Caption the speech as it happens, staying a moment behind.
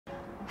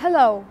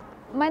Hello,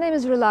 my name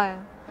is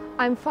Rilaya.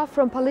 I'm far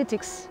from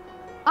politics.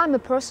 I'm a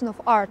person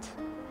of art.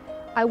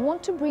 I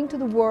want to bring to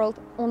the world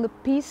only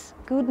peace,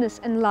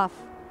 goodness and love.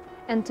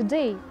 And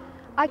today,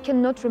 I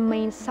cannot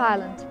remain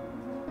silent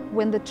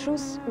when the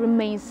truth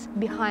remains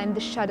behind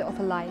the shadow of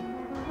a lie.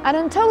 An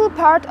integral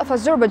part of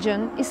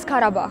Azerbaijan is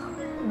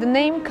Karabakh. The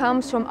name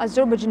comes from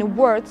Azerbaijani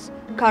words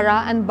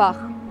Kara and Bakh.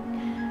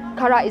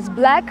 Kara is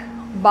black,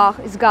 Bakh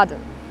is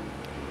garden.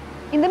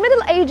 In the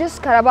Middle Ages,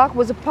 Karabakh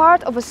was a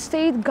part of a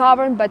state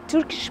governed by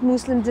Turkish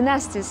Muslim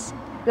dynasties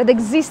that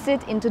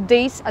existed in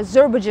today's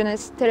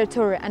Azerbaijani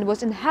territory and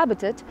was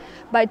inhabited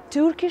by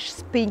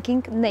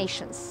Turkish-speaking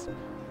nations.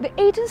 The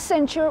 18th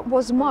century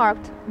was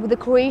marked with the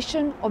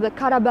creation of the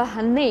Karabakh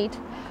Khanate,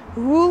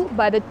 ruled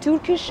by the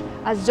Turkish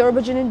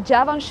Azerbaijani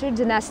Javanshir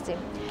dynasty.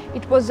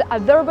 It was the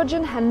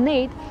Azerbaijan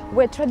Khanate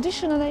where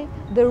traditionally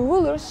the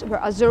rulers were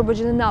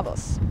Azerbaijani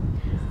nobles.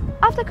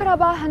 After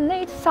Karabakh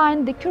Khanate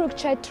signed the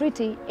Kurukchay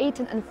Treaty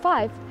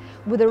 1805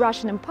 with the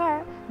Russian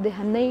Empire, the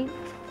Khanate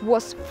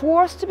was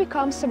forced to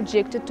become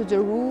subjected to the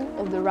rule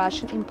of the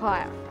Russian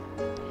Empire.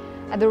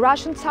 At the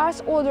Russian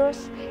Tsar's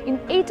orders, in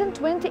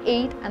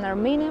 1828 an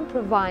Armenian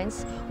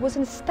province was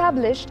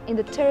established in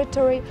the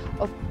territory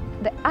of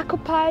the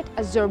occupied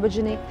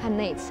Azerbaijani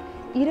Khanates,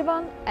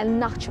 Yerevan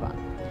and Nakhchivan.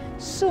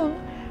 Soon,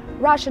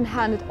 Russia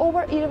handed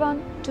over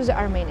Yerevan to the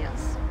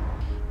Armenians.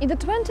 In the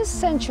 20th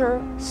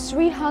century,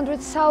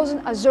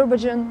 300,000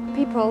 Azerbaijan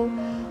people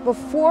were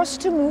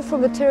forced to move from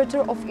the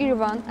territory of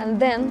Yerevan, and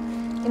then,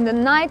 in the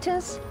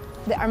 19th,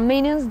 the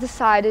Armenians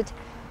decided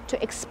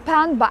to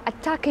expand by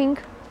attacking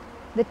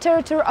the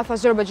territory of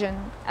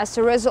Azerbaijan, as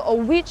a result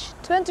of which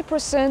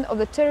 20% of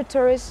the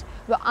territories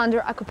were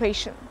under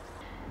occupation.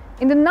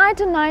 In the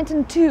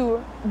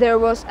 1992, there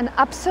was an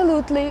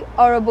absolutely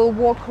horrible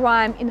war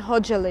crime in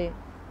Khojaly.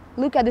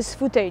 Look at this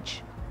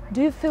footage.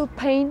 Do you feel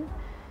pain?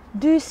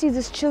 Do you see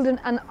these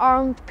children,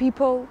 unarmed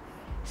people?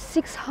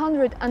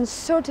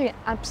 630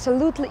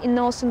 absolutely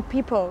innocent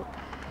people,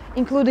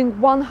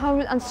 including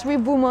 103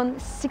 women,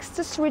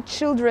 63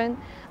 children,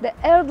 the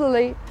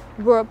elderly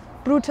were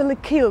brutally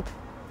killed.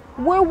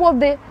 Where was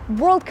the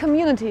world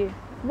community?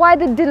 Why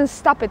they didn't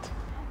stop it?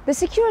 The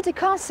Security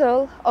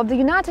Council of the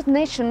United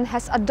Nations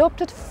has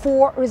adopted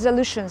 4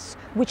 resolutions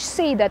which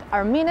say that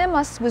Armenia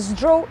must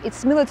withdraw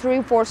its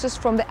military forces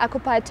from the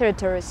occupied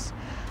territories.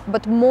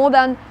 But more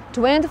than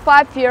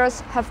 25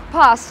 years have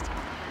passed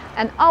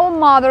and our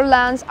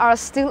motherlands are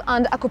still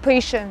under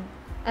occupation,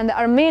 and the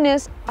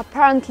Armenians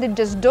apparently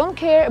just don't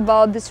care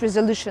about these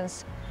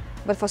resolutions.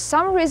 But for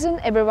some reason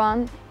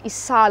everyone is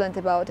silent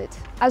about it.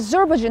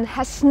 Azerbaijan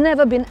has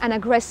never been an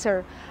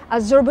aggressor.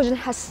 Azerbaijan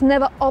has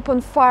never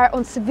opened fire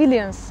on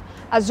civilians.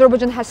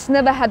 Azerbaijan has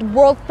never had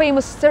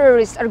world-famous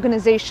terrorist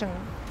organization.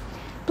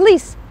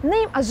 Please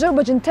name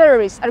Azerbaijan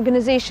terrorist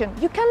organization.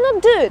 You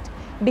cannot do it,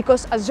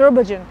 because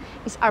Azerbaijan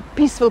is our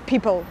peaceful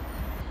people.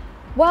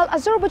 While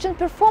Azerbaijan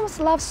performs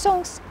love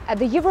songs at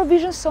the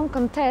Eurovision Song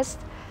Contest,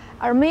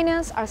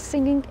 Armenians are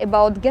singing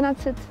about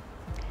genocide.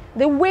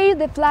 They wave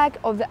the flag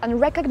of the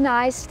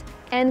unrecognized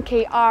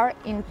NKR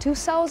in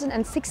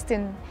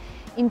 2016.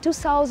 In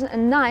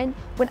 2009,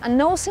 when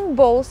announcing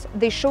balls,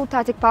 they show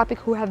Tatik Papik,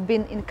 who have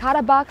been in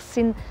Karabakh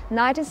since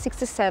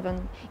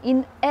 1967.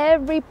 In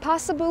every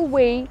possible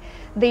way,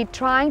 they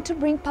trying to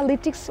bring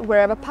politics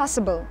wherever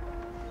possible.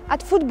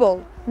 At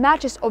football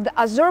matches of the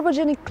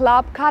Azerbaijani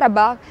club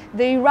Karabakh,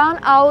 they run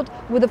out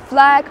with the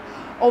flag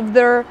of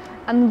their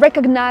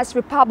unrecognized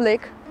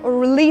republic or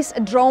release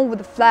a drone with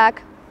the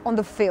flag on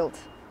the field.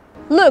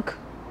 Look,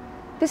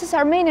 this is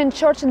Armenian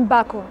church in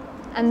Baku,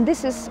 and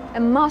this is a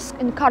mosque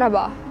in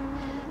Karabakh.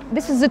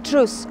 This is the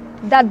truth,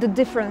 that's the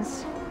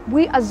difference.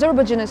 We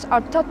Azerbaijanis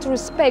are taught to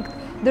respect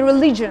the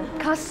religion,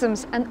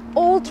 customs and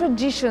all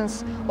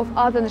traditions of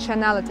other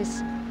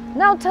nationalities.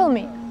 Now tell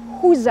me,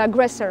 who is the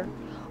aggressor?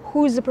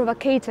 Who is the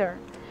provocator?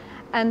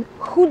 And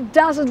who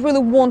doesn't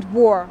really want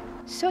war?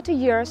 30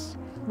 years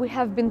we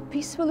have been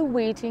peacefully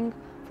waiting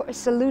for a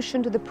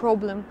solution to the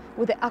problem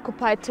with the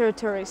occupied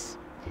territories.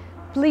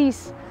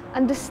 Please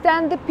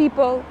understand the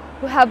people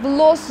who have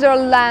lost their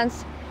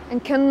lands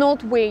and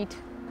cannot wait.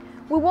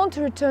 We want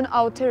to return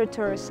our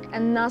territories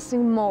and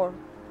nothing more.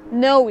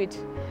 Know it,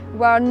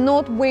 we are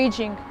not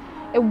waging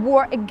a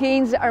war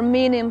against the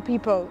Armenian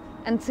people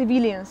and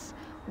civilians.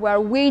 We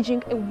are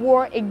waging a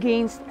war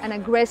against an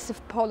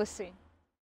aggressive policy.